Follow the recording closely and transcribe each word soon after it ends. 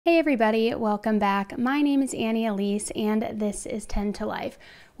Hey everybody, welcome back. My name is Elise and this is 10 to Life,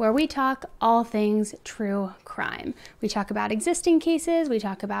 where we talk all things true crime. We talk about existing cases, we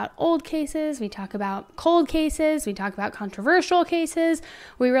talk about old cases, we talk about cold cases, we talk about controversial cases.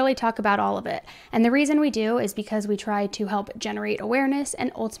 We really talk about all of it. And the reason we do is because we try to help generate awareness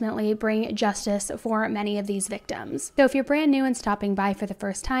and ultimately bring justice for many of these victims. So if you're brand new and stopping by for the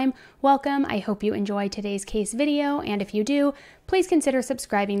first time, welcome. I hope you enjoy today's case video, and if you do, please consider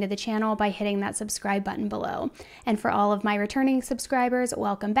subscribing to the channel by hitting that subscribe button below. And for all of my returning subscribers,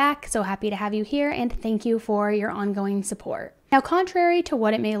 welcome back. So happy to have you here, and thank you for your ongoing support. Now, contrary to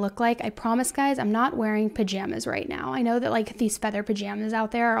what it may look like, I promise guys, I'm not wearing pajamas right now. I know that like these feather pajamas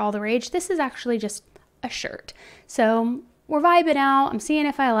out there are all the rage. This is actually just a shirt. So we're vibing out. I'm seeing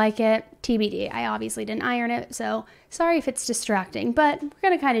if I like it. TBD. I obviously didn't iron it, so sorry if it's distracting, but we're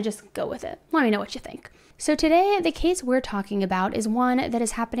gonna kind of just go with it. Let me know what you think. So today, the case we're talking about is one that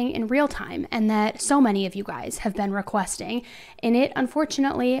is happening in real time and that so many of you guys have been requesting. And it,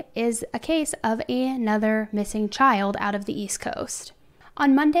 unfortunately, is a case of another missing child out of the East Coast.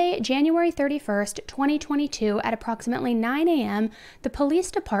 On Monday, January 31st, 2022, at approximately 9 a.m., the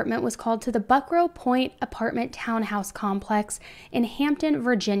police department was called to the Buckrow Point apartment townhouse complex in Hampton,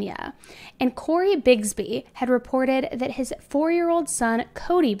 Virginia. And Cory Bigsby had reported that his 4-year-old son,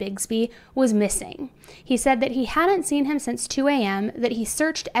 Codi Bigsby, was missing. He said that he hadn't seen him since 2 a.m., that he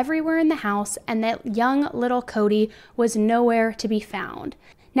searched everywhere in the house, and that young little Codi was nowhere to be found.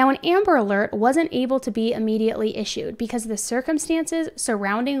 Now, an Amber Alert wasn't able to be immediately issued because the circumstances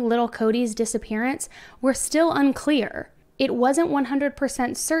surrounding little Codi's disappearance were still unclear. It wasn't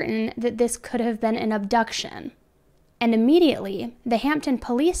 100% certain that this could have been an abduction. And immediately, the Hampton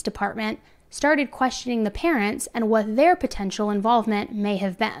Police Department started questioning the parents and what their potential involvement may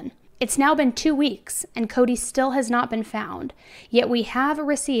have been. It's now been 2 weeks, and Codi still has not been found, yet we have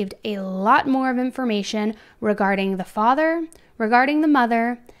received a lot more of information regarding the father, regarding the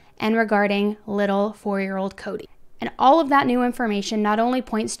mother, and regarding little 4-year-old Codi. And all of that new information not only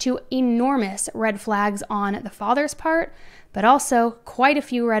points to enormous red flags on the father's part, but also quite a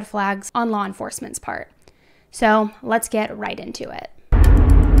few red flags on law enforcement's part. So let's get right into it.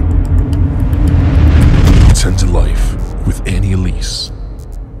 10 to Life with Elise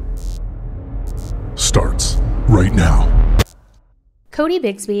starts right now. Codi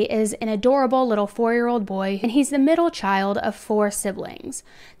Bigsby is an adorable little 4-year-old boy, and he's the middle child of 4 siblings.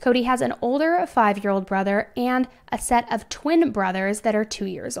 Codi has an older 5-year-old brother and a set of twin brothers that are 2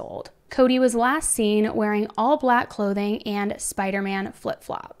 years old. Codi was last seen wearing all black clothing and Spider-Man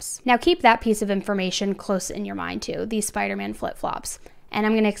flip-flops. Now keep that piece of information close in your mind too, these Spider-Man flip-flops. And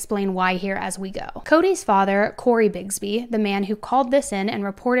I'm going to explain why here as we go. Codi's father, Cory Bigsby, the man who called this in and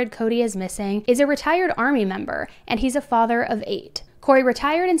reported Codi as missing, is a retired Army member, and he's a father of 8. Cory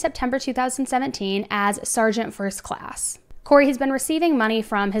retired in September 2017 as Sergeant First Class. Cory has been receiving money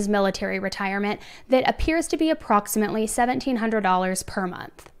from his military retirement that appears to be approximately $1,700 per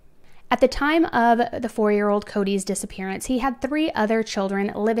month. At the time of the 4-year-old Codi's disappearance, he had 3 other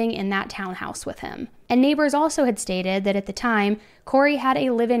children living in that townhouse with him. And neighbors also had stated that at the time, Cory had a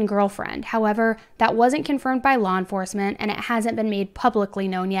live-in girlfriend. However, that wasn't confirmed by law enforcement, and it hasn't been made publicly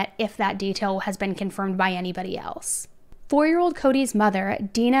known yet if that detail has been confirmed by anybody else. 4-year-old Codi's mother,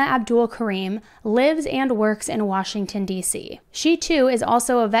 Dina Abdul Karim, lives and works in Washington, D.C. She too is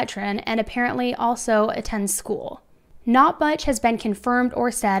also a veteran and apparently also attends school. Not much has been confirmed or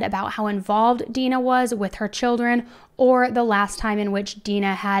said about how involved Dina was with her children or the last time in which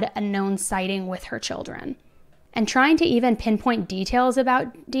Dina had a known sighting with her children. And trying to even pinpoint details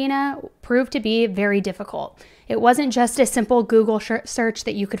about Dina proved to be very difficult. It wasn't just a simple Google search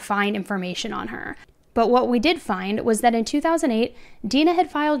that you could find information on her. But what we did find was that in 2008, Dina had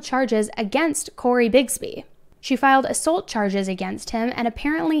filed charges against Cory Bigsby. She filed assault charges against him, and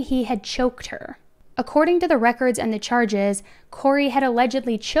apparently he had choked her. According to the records and the charges, Cory had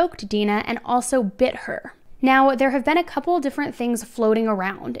allegedly choked Dina and also bit her. Now, there have been a couple different things floating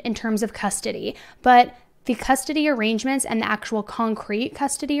around in terms of custody, but the custody arrangements and the actual concrete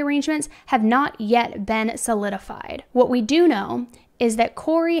custody arrangements have not yet been solidified. What we do know is that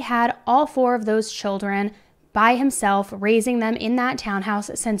Cory had all 4 of those children by himself, raising them in that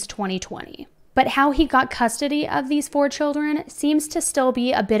townhouse since 2020. But how he got custody of these 4 children seems to still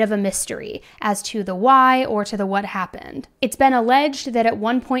be a bit of a mystery as to the why or to the what happened. It's been alleged that at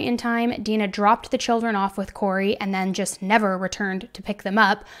one point in time, Dina dropped the children off with Cory and then just never returned to pick them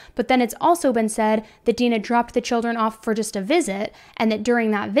up. But then it's also been said that Dina dropped the children off for just a visit, and that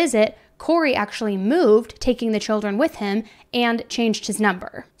during that visit, Cory actually moved, taking the children with him, and changed his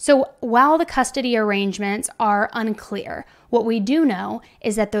number. So while the custody arrangements are unclear, What we do know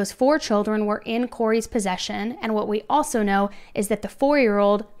is that those 4 children were in Cory's possession, and what we also know is that the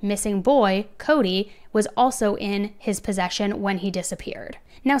 4-year-old missing boy, Codi, was also in his possession when he disappeared.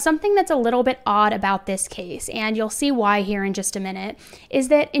 Now, something that's a little bit odd about this case, and you'll see why here in just a minute, is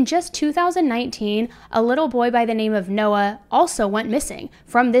that in just 2019, a little boy by the name of Noah also went missing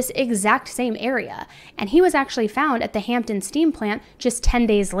from this exact same area, and he was actually found at the Hampton steam plant just 10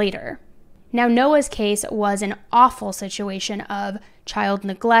 days later. Now, Noah's case was an awful situation of child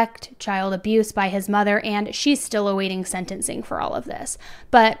neglect, child abuse by his mother, and she's still awaiting sentencing for all of this.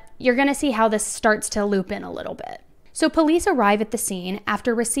 But you're going to see how this starts to loop in a little bit. So police arrive at the scene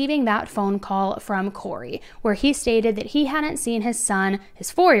after receiving that phone call from Cory, where he stated that he hadn't seen his son,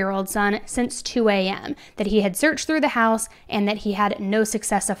 his 4-year-old son, since 2 a.m., that he had searched through the house and that he had no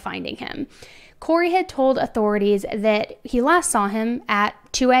success of finding him. Cory had told authorities that he last saw him at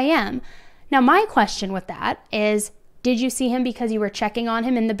 2 a.m. Now, my question with that is, did you see him because you were checking on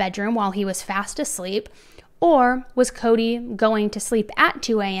him in the bedroom while he was fast asleep? Or was Codi going to sleep at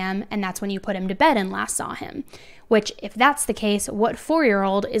 2 a.m. and that's when you put him to bed and last saw him? Which, if that's the case, what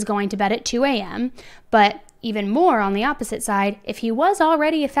 4-year-old is going to bed at 2 a.m.? But even more on the opposite side, if he was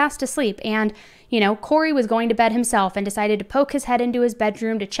already fast asleep and, Cory was going to bed himself and decided to poke his head into his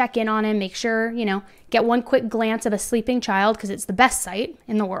bedroom to check in on him, make sure, get one quick glance of a sleeping child because it's the best sight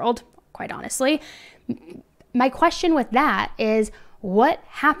in the world, quite honestly. My question with that is, what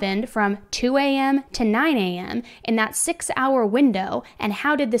happened from 2 a.m. to 9 a.m. in that 6-hour window, and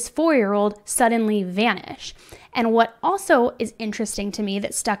how did this 4-year-old suddenly vanish? And what also is interesting to me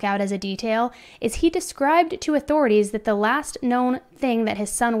that stuck out as a detail is he described to authorities that the last known thing that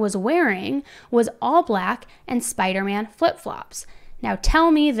his son was wearing was all black and Spider-Man flip-flops. Now tell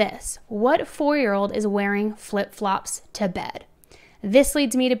me this, what 4-year-old is wearing flip-flops to bed? This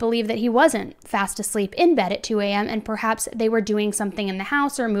leads me to believe that he wasn't fast asleep in bed at 2 a.m. and perhaps they were doing something in the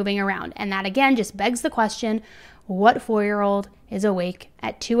house or moving around. And that again just begs the question, what 4-year-old is awake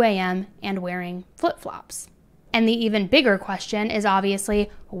at 2 a.m. and wearing flip-flops? And the even bigger question is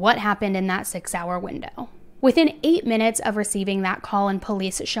obviously what happened in that 6-hour window. Within 8 minutes of receiving that call and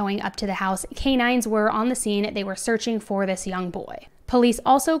police showing up to the house, canines were on the scene. They were searching for this young boy. Police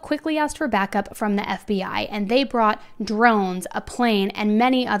also quickly asked for backup from the FBI, and they brought drones, a plane, and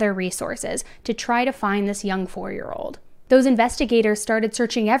many other resources to try to find this young 4-year-old. Those investigators started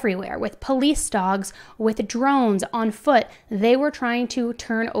searching everywhere with police dogs, with drones, on foot. They were trying to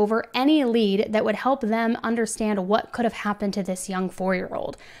turn over any lead that would help them understand what could have happened to this young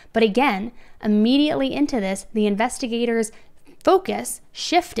 4-year-old. But again, immediately into this, the investigators' focus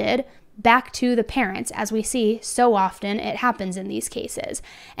shifted back to the parents, as we see so often it happens in these cases.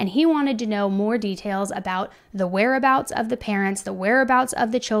 And he wanted to know more details about the whereabouts of the parents, the whereabouts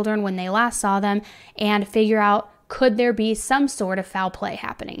of the children when they last saw them, and figure out, could there be some sort of foul play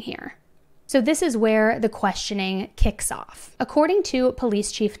happening here? So this is where the questioning kicks off. According to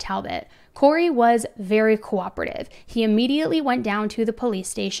Police Chief Talbot, Cory was very cooperative. He immediately went down to the police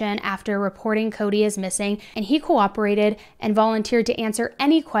station after reporting Codi as missing, and he cooperated and volunteered to answer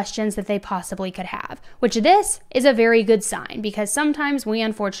any questions that they possibly could have, which this is a very good sign because sometimes we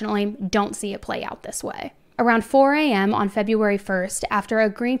unfortunately don't see it play out this way. Around 4 a.m. on February 1st, after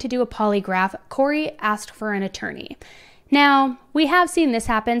agreeing to do a polygraph, Cory asked for an attorney. Now, we have seen this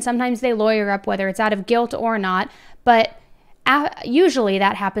happen. Sometimes they lawyer up whether it's out of guilt or not, but usually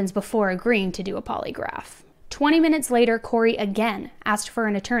that happens before agreeing to do a polygraph. 20 minutes later, Cory again asked for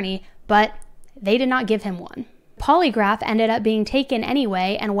an attorney, but they did not give him one. Polygraph ended up being taken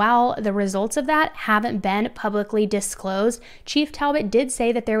anyway, and while the results of that haven't been publicly disclosed, Chief Talbot did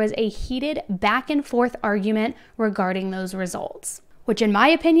say that there was a heated back and forth argument regarding those results, which in my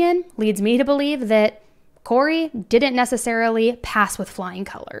opinion leads me to believe that Cory didn't necessarily pass with flying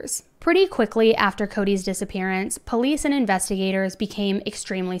colors. Pretty quickly after Codi's disappearance, police and investigators became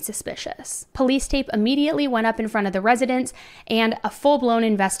extremely suspicious. Police tape immediately went up in front of the residence, and a full-blown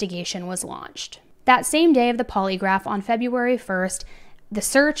investigation was launched. That same day of the polygraph, on February 1st, the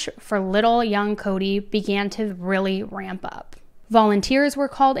search for little young Codi began to really ramp up. Volunteers were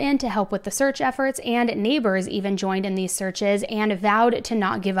called in to help with the search efforts, and neighbors even joined in these searches and vowed to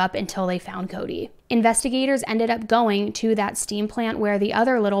not give up until they found Codi. Investigators ended up going to that steam plant where the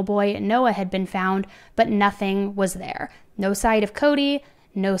other little boy, Noah, had been found, but nothing was there. No sign of Codi,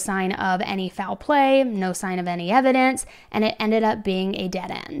 no sign of any foul play, no sign of any evidence, and it ended up being a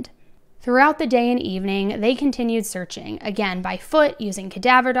dead end. Throughout the day and evening, they continued searching, again by foot, using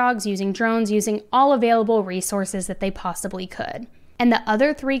cadaver dogs, using drones, using all available resources that they possibly could. And the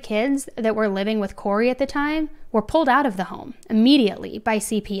other 3 kids that were living with Cory at the time were pulled out of the home immediately by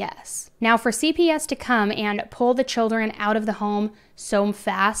CPS. Now, for CPS to come and pull the children out of the home so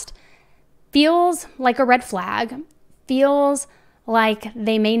fast feels like a red flag, feels like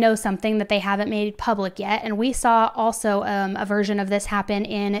they may know something that they haven't made public yet. And we saw also a version of this happen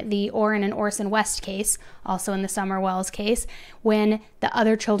in the Orrin and Orson West case, also in the Summer Wells case, when the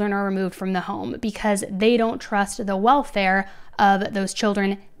other children are removed from the home because they don't trust the welfare of those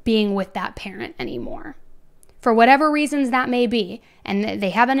children being with that parent anymore. For whatever reasons that may be, and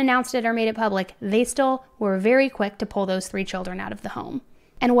they haven't announced it or made it public, they still were very quick to pull those 3 children out of the home.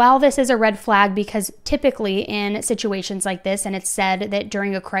 And while this is a red flag, because typically in situations like this, and it's said that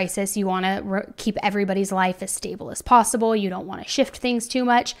during a crisis, you want to keep everybody's life as stable as possible, you don't want to shift things too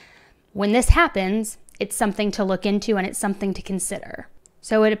much. When this happens, it's something to look into and it's something to consider.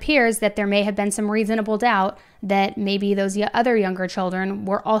 So it appears that there may have been some reasonable doubt that maybe those other younger children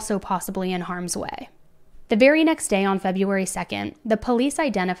were also possibly in harm's way. The very next day, on February 2nd, the police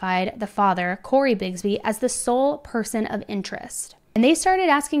identified the father, Cory Bigsby, as the sole person of interest. And they started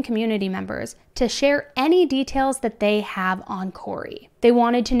asking community members to share any details that they have on Cory. They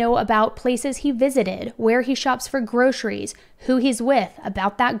wanted to know about places he visited, where he shops for groceries, who he's with,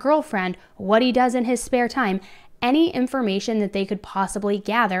 about that girlfriend, what he does in his spare time, any information that they could possibly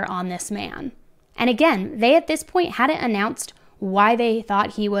gather on this man. And again, they at this point hadn't announced why they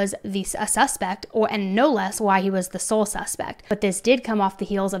thought he was a suspect, and no less why he was the sole suspect. But this did come off the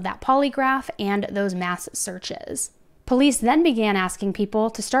heels of that polygraph and those mass searches. Police then began asking people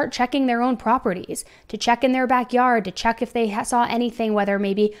to start checking their own properties, to check in their backyard, to check if they saw anything, whether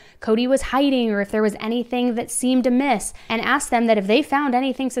maybe Codi was hiding or if there was anything that seemed amiss, and asked them that if they found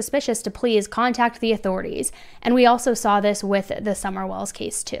anything suspicious to please contact the authorities. And we also saw this with the Summer Wells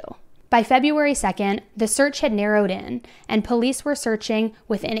case too. By February 2nd, the search had narrowed in, and police were searching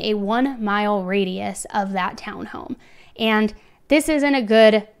within a 1-mile radius of that townhome. And this isn't a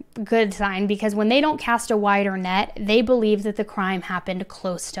good sign, because when they don't cast a wider net, they believe that the crime happened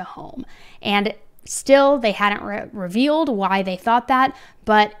close to home. And still, they hadn't revealed why they thought that,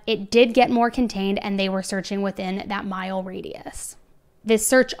 but it did get more contained, and they were searching within that mile radius. This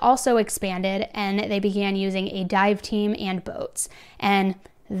search also expanded, and they began using a dive team and boats. And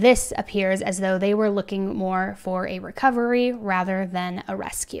this appears as though they were looking more for a recovery rather than a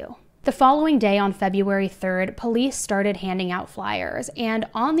rescue. The following day, on February 3rd, police started handing out flyers, and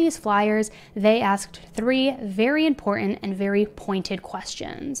on these flyers, they asked 3 very important and very pointed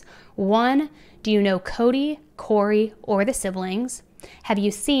questions. 1, do you know Codi, Cory, or the siblings? Have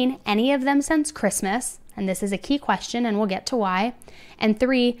you seen any of them since Christmas? And this is a key question, and we'll get to why. And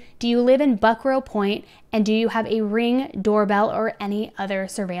 3, do you live in Buckrow Point, and do you have a Ring doorbell or any other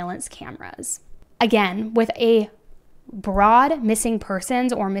surveillance cameras? Again, with a broad missing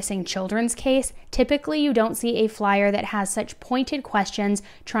persons or missing children's case, typically you don't see a flyer that has such pointed questions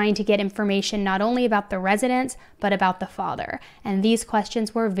trying to get information not only about the residents, but about the father. And these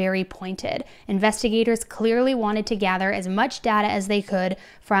questions were very pointed. Investigators clearly wanted to gather as much data as they could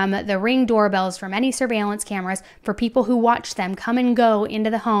from the Ring doorbells, from any surveillance cameras, for people who watched them come and go into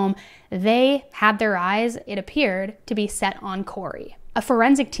the home. They had their eyes, it appeared, to be set on Cory. A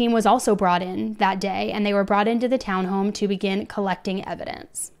forensic team was also brought in that day, and they were brought into the townhome to begin collecting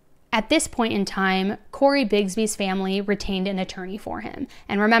evidence. At this point in time, Cory Bigsby's family retained an attorney for him.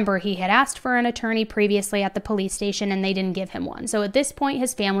 And remember, he had asked for an attorney previously at the police station, and they didn't give him one. So at this point,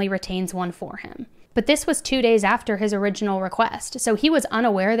 his family retains one for him. But this was 2 days after his original request, so he was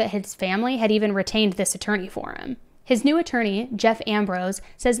unaware that his family had even retained this attorney for him. His new attorney, Jeff Ambrose,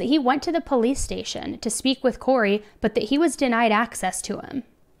 says that he went to the police station to speak with Cory, but that he was denied access to him.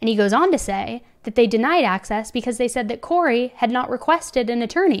 And he goes on to say that they denied access because they said that Cory had not requested an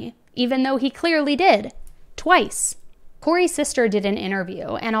attorney, even though he clearly did, twice. Cory's sister did an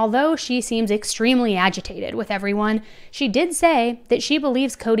interview, and although she seems extremely agitated with everyone, she did say that she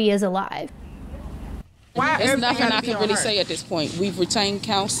believes Codi is alive. There's nothing I can really say at this point. We've retained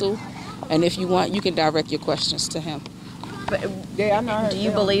counsel. And if you want, you can direct your questions to him. But do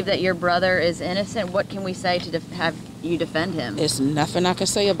you believe that your brother is innocent? What can we say to have you defend him? There's nothing I can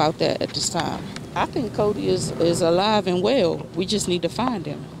say about that at this time. I think Codi is alive and well. We just need to find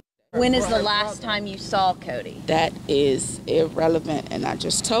him. When is the last time you saw Codi? That is irrelevant, and I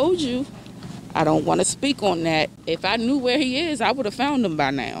just told you I don't want to speak on that. If I knew where he is, I would have found him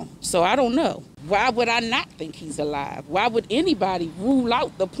by now. So I don't know. Why would I not think he's alive? Why would anybody rule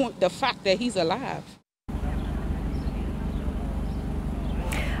out the fact that he's alive?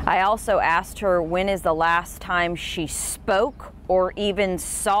 I also asked her when is the last time she spoke or even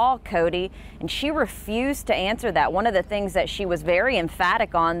saw Codi, and she refused to answer that. One of the things that she was very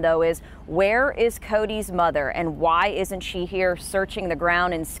emphatic on, though, is where is Codi's mother, and why isn't she here searching the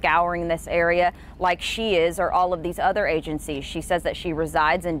ground and scouring this area like she is, or all of these other agencies? She says that she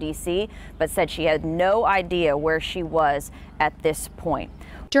resides in D.C., but said she had no idea where she was at this point.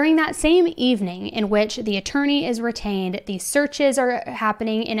 During that same evening in which the attorney is retained, the searches are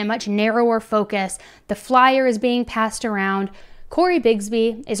happening in a much narrower focus, the flyer is being passed around, Cory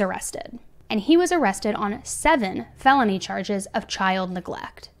Bigsby is arrested. And he was arrested on 7 felony charges of child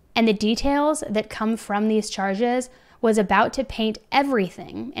neglect. And the details that come from these charges was about to paint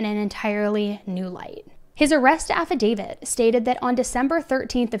everything in an entirely new light. His arrest affidavit stated that on December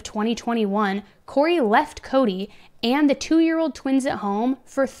 13th of 2021, Cory left Codi and the 2-year-old twins at home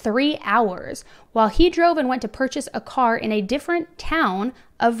for 3 hours while he drove and went to purchase a car in a different town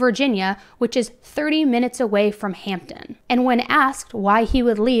of Virginia, which is 30 minutes away from Hampton. And when asked why he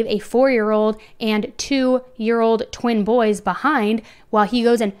would leave a 4-year-old and 2-year-old twin boys behind while he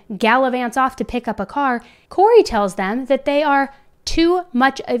goes and gallivants off to pick up a car, Cory tells them that they are too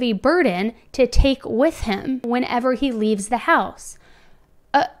much of a burden to take with him whenever he leaves the house.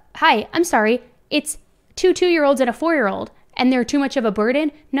 Hi, I'm sorry, it's 2 2-year-olds and a 4-year-old, and they're too much of a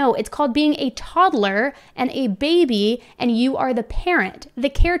burden? No, it's called being a toddler and a baby, and you are the parent, the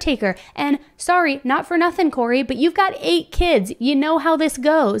caretaker. And sorry, not for nothing, Cory, but you've got 8 kids. You know how this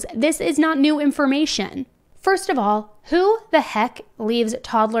goes. This is not new information. First of all, who the heck leaves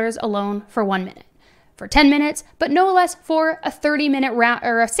toddlers alone for 1 minute? For 10 minutes, but no less for a 30-minute round,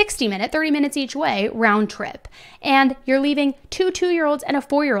 or a 60-minute, 30 minutes each way round trip. And you're leaving 2 2-year-olds and a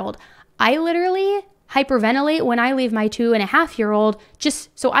 4-year-old. I literally hyperventilate when I leave my 2.5-year-old just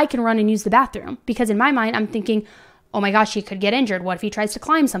so I can run and use the bathroom. Because in my mind, I'm thinking, oh my gosh, he could get injured. What if he tries to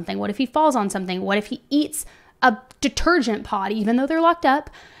climb something? What if he falls on something? What if he eats a detergent pod, even though they're locked up?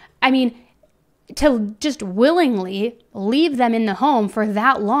 I mean, to just willingly leave them in the home for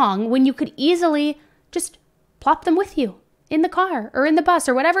that long when you could easily just plop them with you in the car or in the bus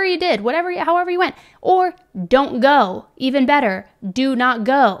or whatever you did, however you went. Or don't go. Even better, do not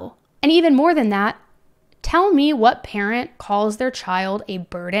go. And even more than that, tell me what parent calls their child a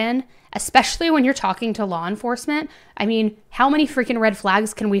burden, especially when you're talking to law enforcement. I mean, how many freaking red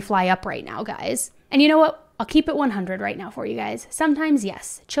flags can we fly up right now, guys? And you know what? I'll keep it 100 right now for you guys. Sometimes,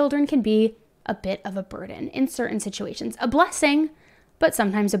 yes, children can be a bit of a burden in certain situations. A blessing, but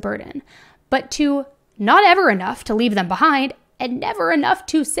sometimes a burden. But to not ever enough to leave them behind, and never enough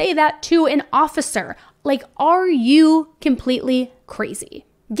to say that to an officer. Like, are you completely crazy?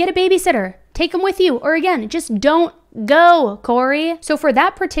 Get a babysitter, take them with you, or again, just don't go, Cory. So for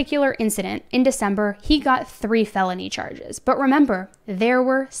that particular incident in December, he got 3 felony charges. But remember, there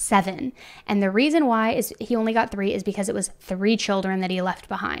were 7. And the reason why is he only got 3 is because it was 3 children that he left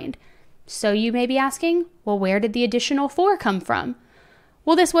behind. So you may be asking, well, where did the additional 4 come from?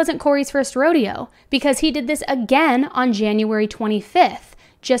 Well, this wasn't Cory's first rodeo, because he did this again on January 25th,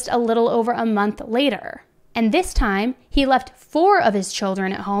 just a little over a month later. And this time, he left 4 of his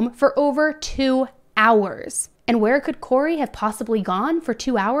children at home for over 2 hours. And where could Cory have possibly gone for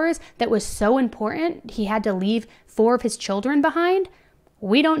 2 hours that was so important he had to leave 4 of his children behind?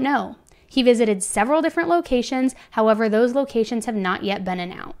 We don't know. He visited several different locations, however, those locations have not yet been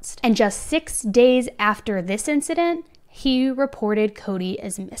announced. And just 6 days after this incident, he reported Codi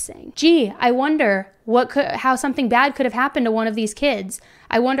as missing. Gee, I wonder how something bad could have happened to one of these kids.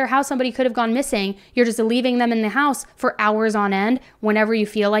 I wonder how somebody could have gone missing. You're just leaving them in the house for hours on end, whenever you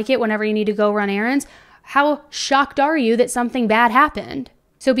feel like it, whenever you need to go run errands. How shocked are you that something bad happened?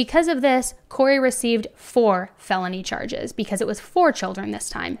 So because of this, Cory received 4 felony charges because it was 4 children this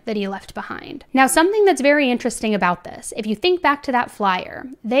time that he left behind. Now, something that's very interesting about this, if you think back to that flyer,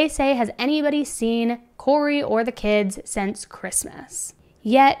 they say, has anybody seen Cory or the kids since Christmas?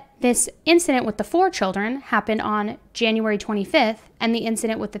 Yet this incident with the 4 children happened on January 25th, and the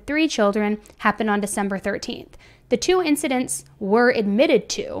incident with the 3 children happened on December 13th. The 2 incidents were admitted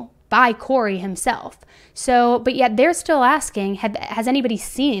to by Cory himself. So, but yet they're still asking, has anybody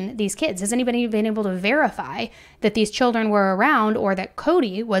seen these kids? Has anybody been able to verify that these children were around or that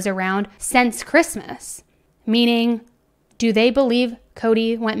Codi was around since Christmas? Meaning, do they believe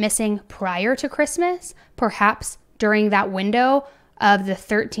Codi went missing prior to Christmas? Perhaps during that window of the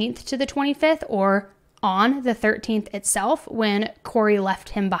 13th to the 25th, or on the 13th itself when Cory left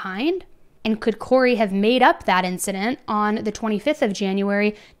him behind? And could Cory have made up that incident on the 25th of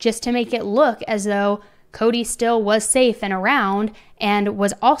January just to make it look as though Codi still was safe and around and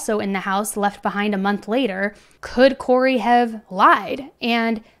was also in the house left behind a month later, could Cory have lied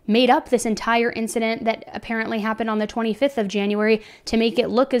and made up this entire incident that apparently happened on the 25th of January to make it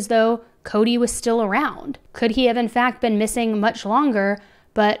look as though Codi was still around? Could he have in fact been missing much longer,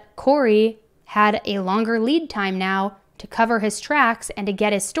 but Cory had a longer lead time now to cover his tracks and to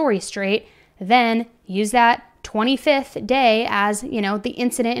get his story straight, then use that 25th day as, the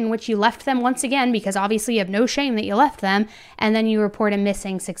incident in which you left them once again, because obviously you have no shame that you left them, and then you report him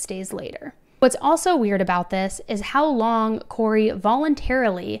missing 6 days later. What's also weird about this is how long Cory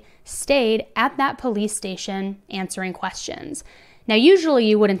voluntarily stayed at that police station answering questions. Now, usually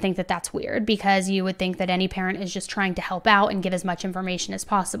you wouldn't think that that's weird, because you would think that any parent is just trying to help out and give as much information as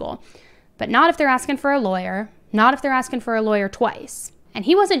possible. But not if they're asking for a lawyer, not if they're asking for a lawyer twice. And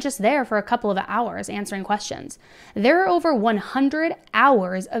he wasn't just there for a couple of hours answering questions. There are over 100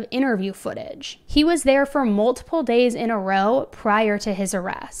 hours of interview footage. He was there for multiple days in a row prior to his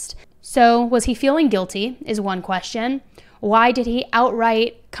arrest. So was he feeling guilty is one question. Why did he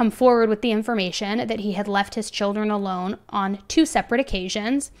outright come forward with the information that he had left his children alone on 2 separate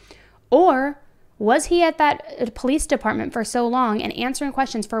occasions? Or was he at that police department for so long and answering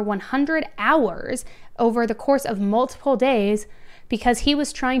questions for 100 hours over the course of multiple days because he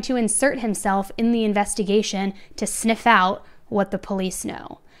was trying to insert himself in the investigation to sniff out what the police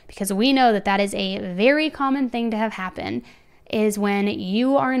know? Because we know that that is a very common thing to have happen, is when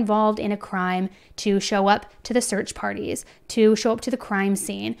you are involved in a crime, to show up to the search parties, to show up to the crime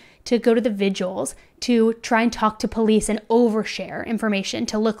scene, to go to the vigils, to try and talk to police and overshare information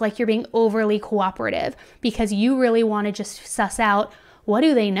to look like you're being overly cooperative because you really want to just suss out, what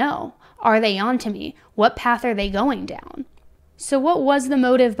do they know? Are they onto me? What path are they going down? So what was the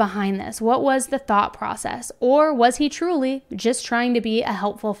motive behind this? What was the thought process? Or was he truly just trying to be a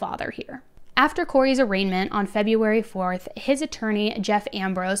helpful father here? After Cory's arraignment on February 4th, his attorney, Jeff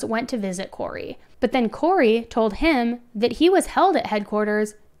Ambrose, went to visit Cory. But then Cory told him that he was held at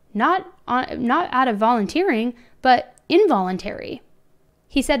headquarters not out of volunteering, but involuntary.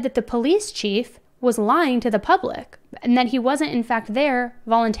 He said that the police chief was lying to the public and that he wasn't in fact there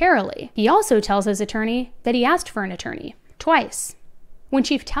voluntarily. He also tells his attorney that he asked for an attorney twice. When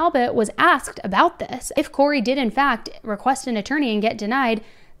Chief Talbot was asked about this, if Cory did in fact request an attorney and get denied,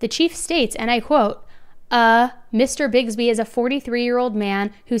 the chief states, and I quote, Mr. Bigsby is a 43-year-old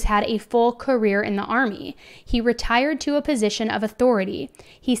man who's had a full career in the Army. He retired to a position of authority.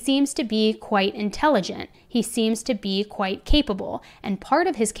 He seems to be quite intelligent. He seems to be quite capable, and part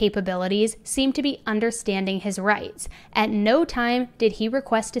of his capabilities seem to be understanding his rights. At no time did he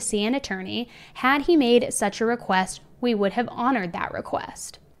request to see an attorney. Had he made such a request, we would have honored that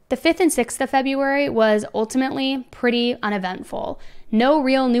request. The 5th and 6th of February was ultimately pretty uneventful. No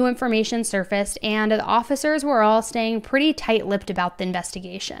real new information surfaced, and the officers were all staying pretty tight-lipped about the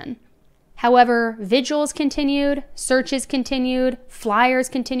investigation. However, vigils continued, searches continued, flyers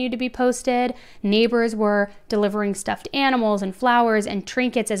continued to be posted, neighbors were delivering stuffed animals and flowers and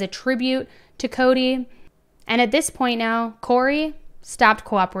trinkets as a tribute to Codi. And at this point now, Cory stopped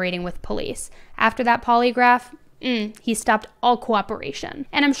cooperating with police. After that polygraph, he stopped all cooperation.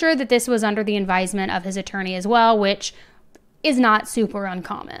 And I'm sure that this was under the advisement of his attorney as well, which is not super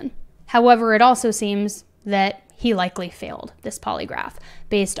uncommon. However, it also seems that he likely failed this polygraph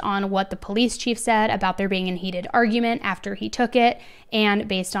based on what the police chief said about there being a heated argument after he took it, and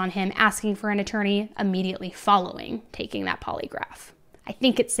based on him asking for an attorney immediately following taking that polygraph. I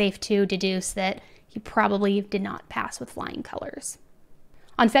think it's safe to deduce that he probably did not pass with flying colors.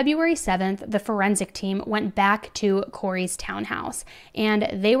 On February 7th, the forensic team went back to Cory's townhouse, and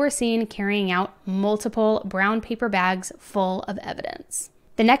they were seen carrying out multiple brown paper bags full of evidence.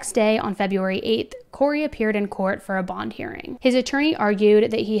 The next day, on February 8th, Cory appeared in court for a bond hearing. His attorney argued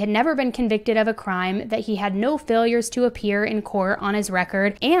that he had never been convicted of a crime, that he had no failures to appear in court on his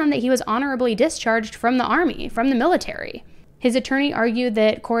record, and that he was honorably discharged from the Army, from the military. His attorney argued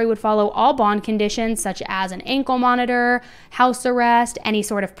that Cory would follow all bond conditions such as an ankle monitor, house arrest, any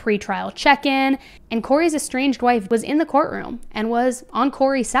sort of pretrial check-in, and Cory's estranged wife was in the courtroom and was on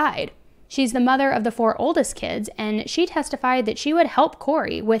Cory's side. She's the mother of the 4 oldest kids, and she testified that she would help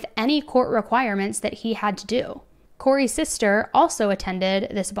Cory with any court requirements that he had to do. Cory's sister also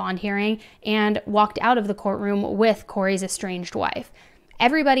attended this bond hearing and walked out of the courtroom with Cory's estranged wife.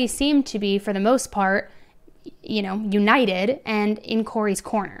 Everybody seemed to be, for the most part, united and in Cory's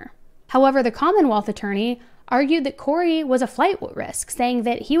corner. However, the Commonwealth attorney argued that Cory was a flight risk, saying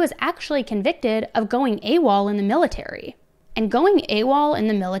that he was actually convicted of going AWOL in the military. And going AWOL in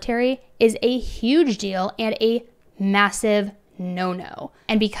the military is a huge deal and a massive no-no.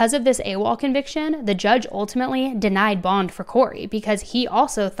 And because of this AWOL conviction, the judge ultimately denied bond for Cory because he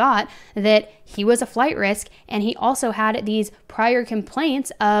also thought that he was a flight risk, and he also had these prior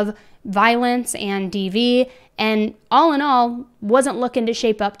complaints of violence and DV, and all in all, wasn't looking to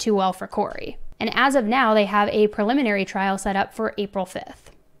shape up too well for Cory. And as of now, they have a preliminary trial set up for April 5th.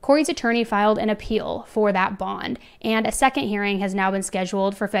 Cory's attorney filed an appeal for that bond, and a second hearing has now been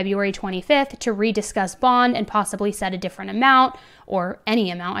scheduled for February 25th to rediscuss bond and possibly set a different amount, or any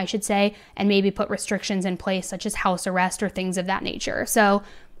amount, I should say, and maybe put restrictions in place such as house arrest or things of that nature. So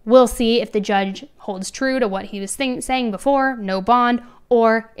we'll see if the judge holds true to what he was saying before, no bond,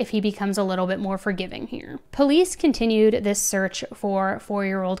 or if he becomes a little bit more forgiving here. Police continued this search for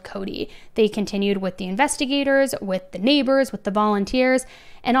 4-year-old Codi. They continued with the investigators, with the neighbors, with the volunteers,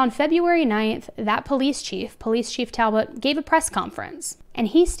 and on February 9th, that Police Chief Talbot, gave a press conference. And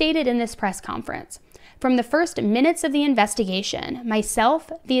he stated in this press conference, "From the first minutes of the investigation, myself,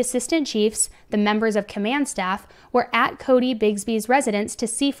 the assistant chiefs, the members of command staff were at Codi Bigsby's residence to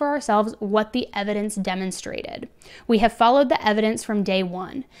see for ourselves what the evidence demonstrated. We have followed the evidence from day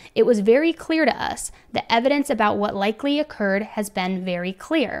one. It was very clear to us. The evidence about what likely occurred has been very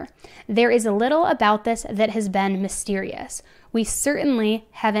clear. There is little about this that has been mysterious. We certainly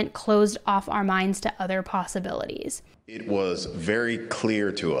haven't closed off our minds to other possibilities." It was very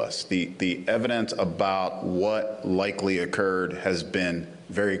clear to us. The evidence about what likely occurred has been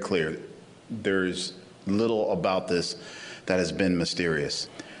very clear. There's little about this that has been mysterious.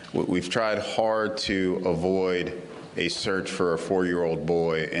 We've tried hard to avoid a search for a 4-year-old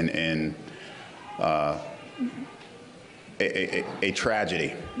boy in a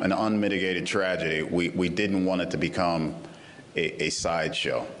tragedy, an unmitigated tragedy. We didn't want it to become a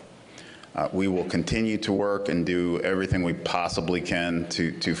sideshow. We will continue to work and do everything we possibly can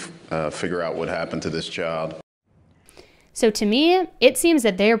to figure out what happened to this child. So to me, it seems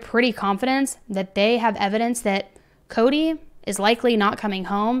that they're pretty confident that they have evidence that Codi is likely not coming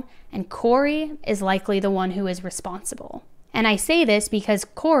home and Cory is likely the one who is responsible. And I say this because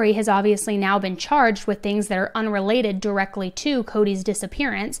Cory has obviously now been charged with things that are unrelated directly to Codi's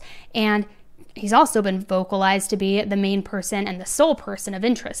disappearance, and he's also been vocalized to be the main person and the sole person of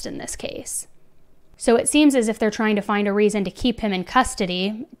interest in this case. So it seems as if they're trying to find a reason to keep him in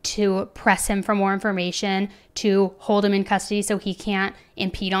custody, to press him for more information, to hold him in custody so he can't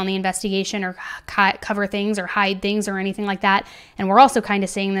impede on the investigation or cover things or hide things or anything like that. And we're also kind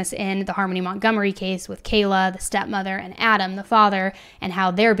of seeing this in the Harmony Montgomery case with Kayla, the stepmother, and Adam, the father, and how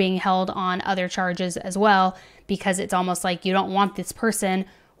they're being held on other charges as well, because it's almost like you don't want this person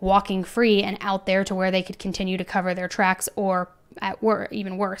walking free and out there to where they could continue to cover their tracks or,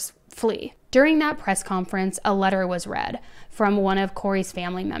 even worse, flee. During that press conference, a letter was read from one of Cory's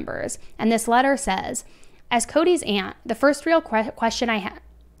family members, and this letter says, "As Codi's aunt, the first real question I have,"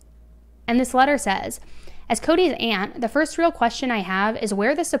 and this letter says, "As Codi's aunt, the first real question I have is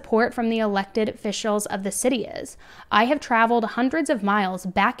where the support from the elected officials of the city is. I have traveled hundreds of miles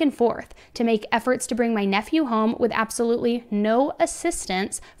back and forth to make efforts to bring my nephew home with absolutely no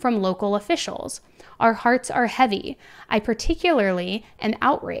assistance from local officials. Our hearts are heavy. I particularly am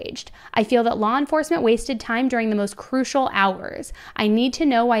outraged. I feel that law enforcement wasted time during the most crucial hours. I need to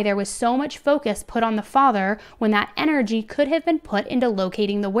know why there was so much focus put on the father when that energy could have been put into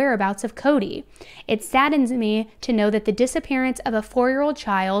locating the whereabouts of Codi. It saddens me to know that the disappearance of a 4-year-old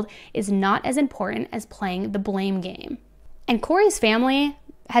child is not as important as playing the blame game." And Cory's family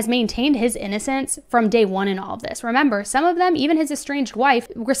has maintained his innocence from day one in all of this. Remember, some of them, even his estranged wife,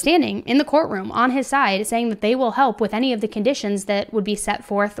 were standing in the courtroom on his side saying that they will help with any of the conditions that would be set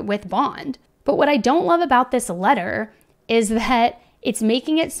forth with bond. But what I don't love about this letter is that it's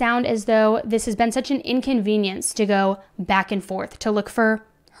making it sound as though this has been such an inconvenience to go back and forth to look for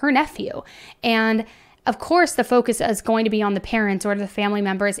her nephew. And of course, the focus is going to be on the parents or the family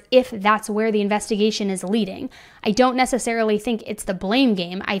members if that's where the investigation is leading. I don't necessarily think it's the blame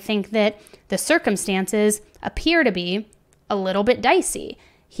game. I think that the circumstances appear to be a little bit dicey.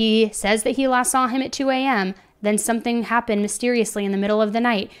 He says that he last saw him at 2 a.m., then something happened mysteriously in the middle of the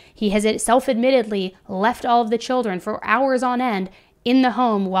night. He has self-admittedly left all of the children for hours on end in the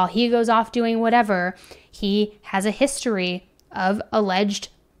home while he goes off doing whatever. He has a history of alleged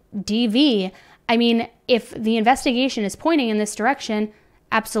DV. I mean, if the investigation is pointing in this direction,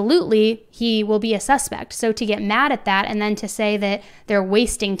 absolutely he will be a suspect. So to get mad at that and then to say that they're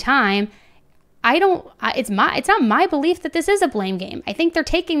wasting time, it's not my belief that this is a blame game. I think they're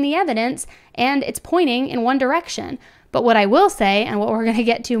taking the evidence and it's pointing in one direction. But what I will say, and what we're going to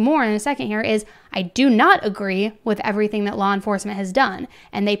get to more in a second here, is I do not agree with everything that law enforcement has done.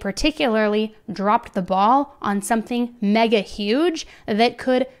 And they particularly dropped the ball on something mega huge that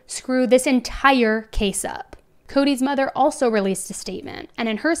could screw this entire case up. Codi's mother also released a statement, and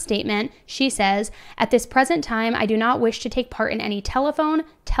in her statement, she says, "At this present time, I do not wish to take part in any telephone,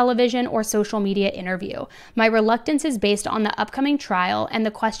 television, or social media interview. My reluctance is based on the upcoming trial, and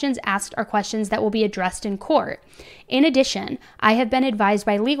the questions asked are questions that will be addressed in court. In addition, I have been advised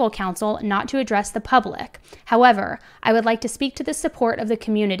by legal counsel not to address the public. However, I would like to speak to the support of the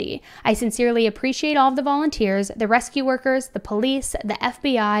community. I sincerely appreciate all of the volunteers, the rescue workers, the police, the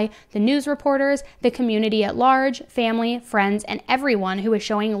FBI, the news reporters, the community at large, family, friends, and everyone who is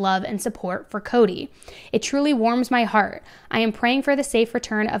showing love and support for Codi. It truly warms my heart. I am praying for the safe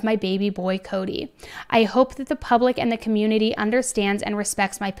return of my baby boy, Codi. I hope that the public and the community understands and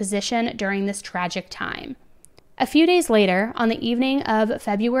respects my position during this tragic time." A few days later, on the evening of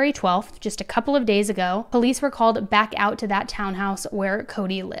February 12th, just a couple of days ago, police were called back out to that townhouse where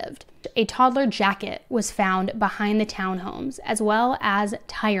Codi lived. A toddler jacket was found behind the townhomes, as well as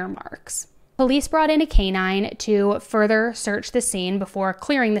tire marks. Police brought in a canine to further search the scene before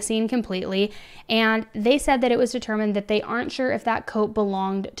clearing the scene completely, and they said that it was determined that they aren't sure if that coat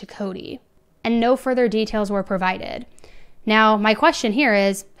belonged to Codi, and no further details were provided. Now, my question here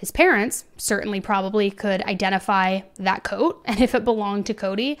is, his parents certainly probably could identify that coat, and if it belonged to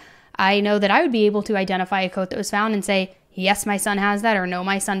Codi, I know that I would be able to identify a coat that was found and say, yes, my son has that, or no,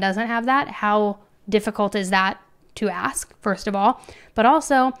 my son doesn't have that. How difficult is that to ask, first of all? But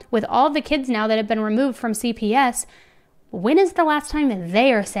also, with all the kids now that have been removed from CPS, when is the last time that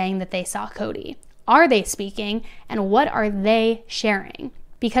they are saying that they saw Codi? Are they speaking, and what are they sharing?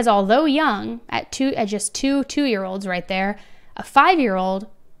 Because although young, at just two 2-year-olds right there, a 5-year-old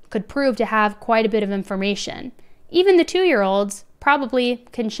could prove to have quite a bit of information. Even the 2-year-olds probably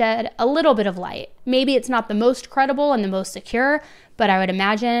can shed a little bit of light. Maybe it's not the most credible and the most secure, but I would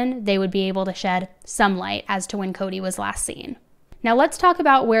imagine they would be able to shed some light as to when Codi was last seen. Now let's talk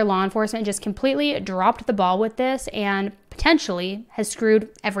about where law enforcement just completely dropped the ball with this and potentially has screwed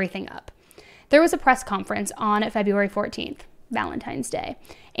everything up. There was a press conference on February 14th. Valentine's Day.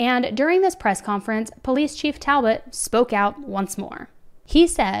 And during this press conference, Police Chief Talbot spoke out once more. He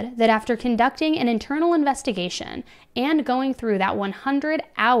said that after conducting an internal investigation and going through that 100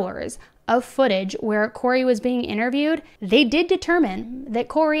 hours of footage where Cory was being interviewed, they did determine that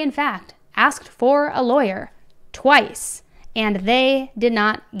Cory, in fact, asked for a lawyer twice, and they did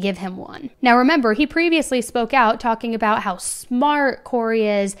not give him one. Now remember, he previously spoke out talking about how smart Cory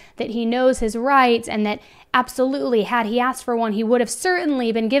is, that he knows his rights, and that absolutely, had he asked for one, he would have certainly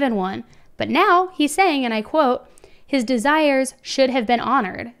been given one. But now he's saying, and I quote, "His desires should have been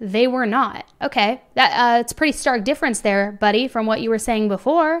honored. They were not." Okay, it's a pretty stark difference there, buddy, from what you were saying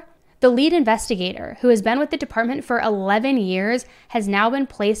before. The lead investigator, who has been with the department for 11 years, has now been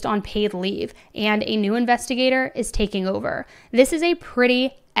placed on paid leave, and a new investigator is taking over. This is a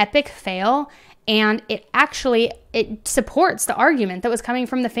pretty epic fail, and it supports the argument that was coming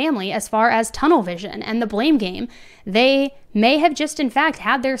from the family as far as tunnel vision and the blame game. They may have just, in fact,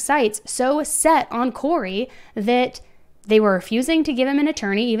 had their sights so set on Cory that they were refusing to give him an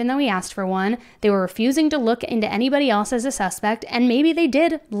attorney, even though he asked for one. They were refusing to look into anybody else as a suspect, and maybe they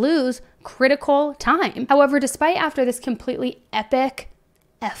did lose critical time. However, despite after this completely epic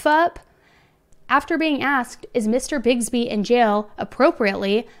F-up, after being asked, is Mr. Bigsby in jail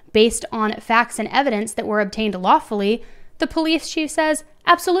appropriately based on facts and evidence that were obtained lawfully, the police chief says,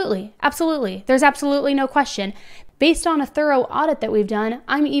 absolutely, absolutely. There's absolutely no question. Based on a thorough audit that we've done,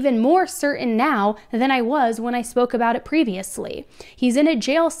 I'm even more certain now than I was when I spoke about it previously. He's in a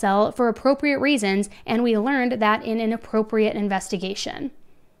jail cell for appropriate reasons, and we learned that in an appropriate investigation.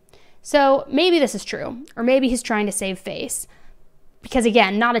 So maybe this is true, or maybe he's trying to save face. Because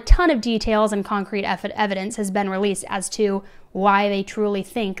again, not a ton of details and concrete evidence has been released as to why they truly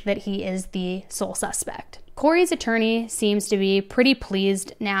think that he is the sole suspect. Cory's attorney seems to be pretty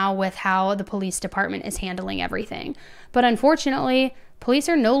pleased now with how the police department is handling everything. But unfortunately, police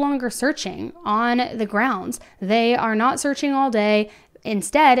are no longer searching on the grounds. They are not searching all day.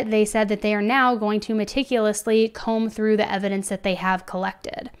 Instead, they said that they are now going to meticulously comb through the evidence that they have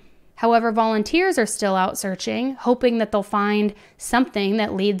collected. However, volunteers are still out searching, hoping that they'll find something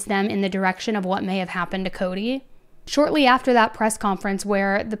that leads them in the direction of what may have happened to Codi. Shortly after that press conference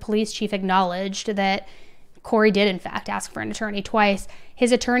where the police chief acknowledged that Cory did, in fact, ask for an attorney twice.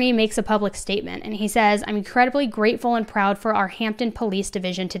 His attorney makes a public statement, and he says, "I'm incredibly grateful and proud for our Hampton Police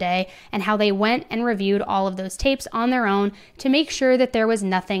Division today and how they went and reviewed all of those tapes on their own to make sure that there was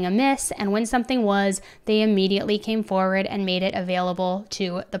nothing amiss, and when something was, they immediately came forward and made it available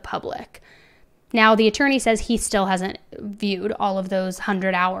to the public." Now, the attorney says he still hasn't viewed all of those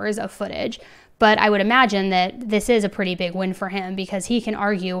 100 hours of footage, but I would imagine that this is a pretty big win for him because he can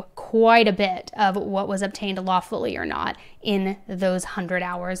argue quite a bit of what was obtained lawfully or not in those 100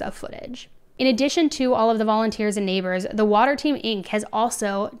 hours of footage. In addition to all of the volunteers and neighbors, the Water Team Inc. has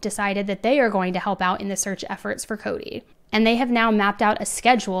also decided that they are going to help out in the search efforts for Codi. And they have now mapped out a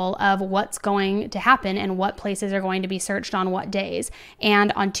schedule of what's going to happen and what places are going to be searched on what days.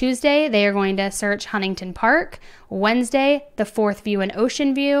 And on Tuesday, they are going to search Huntington Park. Wednesday, the Fourth View and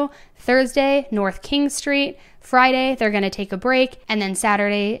Ocean View. Thursday, North King Street. Friday, they're going to take a break. And then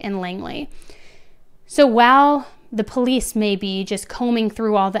Saturday in Langley. So while the police may be just combing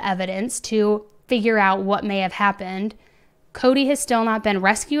through all the evidence to figure out what may have happened, Codi has still not been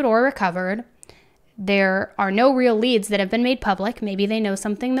rescued or recovered. There are no real leads that have been made public. Maybe they know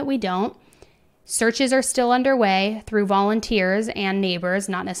something that we don't. Searches are still underway through volunteers and neighbors,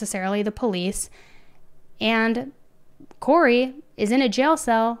 not necessarily the police. And Cory is in a jail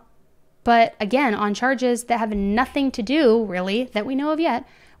cell, but again, on charges that have nothing to do, really, that we know of yet,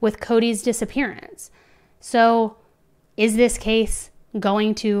 with Codi's disappearance. So is this case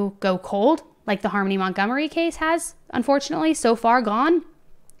going to go cold, like the Harmony Montgomery case has, unfortunately, so far gone?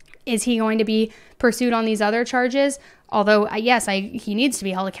 Is he going to be pursued on these other charges? Although, yes, he needs to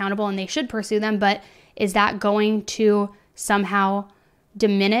be held accountable and they should pursue them, but is that going to somehow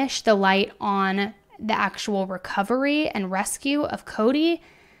diminish the light on the actual recovery and rescue of Codi?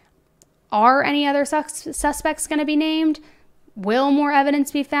 Are any other suspects going to be named? Will more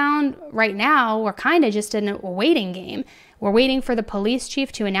evidence be found? Right now, we're kind of just in a waiting game. We're waiting for the police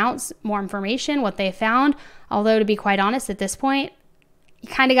chief to announce more information, what they found. Although, to be quite honest, at this point, you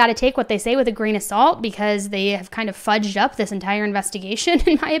kind of got to take what they say with a grain of salt because they have kind of fudged up this entire investigation,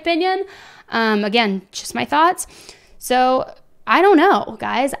 in my opinion. Again, just my thoughts. So I don't know,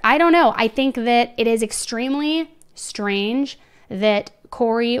 guys. I don't know. I think that it is extremely strange that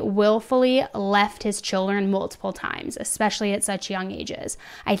Cory willfully left his children multiple times, especially at such young ages.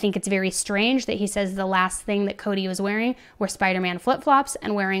 I think it's very strange that he says the last thing that Codi was wearing were Spider-Man flip-flops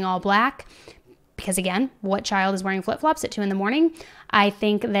and wearing all black. Because again, what child is wearing flip-flops at 2 a.m? I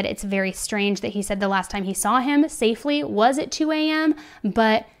think that it's very strange that he said the last time he saw him safely was at 2 a.m.,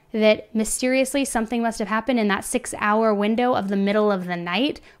 but that mysteriously something must have happened in that 6-hour window of the middle of the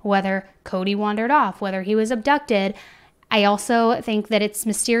night, whether Codi wandered off, whether he was abducted. I also think that it's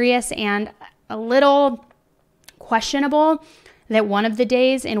mysterious and a little questionable that one of the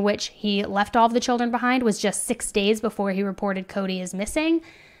days in which he left all of the children behind was just 6 days before he reported Codi as missing.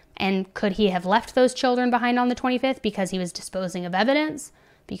 And could he have left those children behind on the 25th because he was disposing of evidence,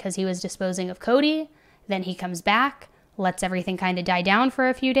 because he was disposing of Codi? Then he comes back, lets everything kind of die down for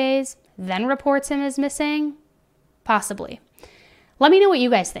a few days, then reports him as missing? Possibly. Let me know what you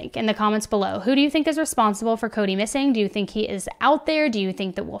guys think in the comments below. Who do you think is responsible for Codi missing? Do you think he is out there? Do you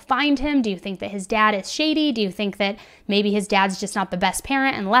think that we'll find him? Do you think that his dad is shady? Do you think that maybe his dad's just not the best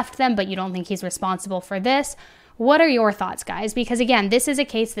parent and left them, but you don't think he's responsible for this? What are your thoughts, guys? Because again, this is a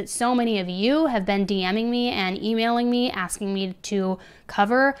case that so many of you have been DMing me and emailing me, asking me to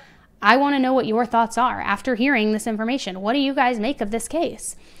cover. I want to know what your thoughts are after hearing this information. What do you guys make of this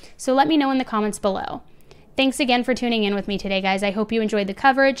case? So let me know in the comments below. Thanks again for tuning in with me today, guys. I hope you enjoyed the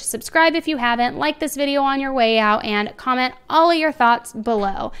coverage. Subscribe if you haven't, like this video on your way out, and comment all of your thoughts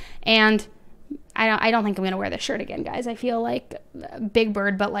below. And I don't think I'm going to wear this shirt again, guys. I feel like Big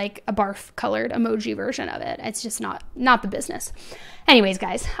Bird, but like a barf colored emoji version of it. It's just not the business. Anyways,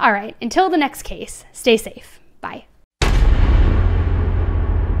 guys, all right, until the next case, stay safe. Bye.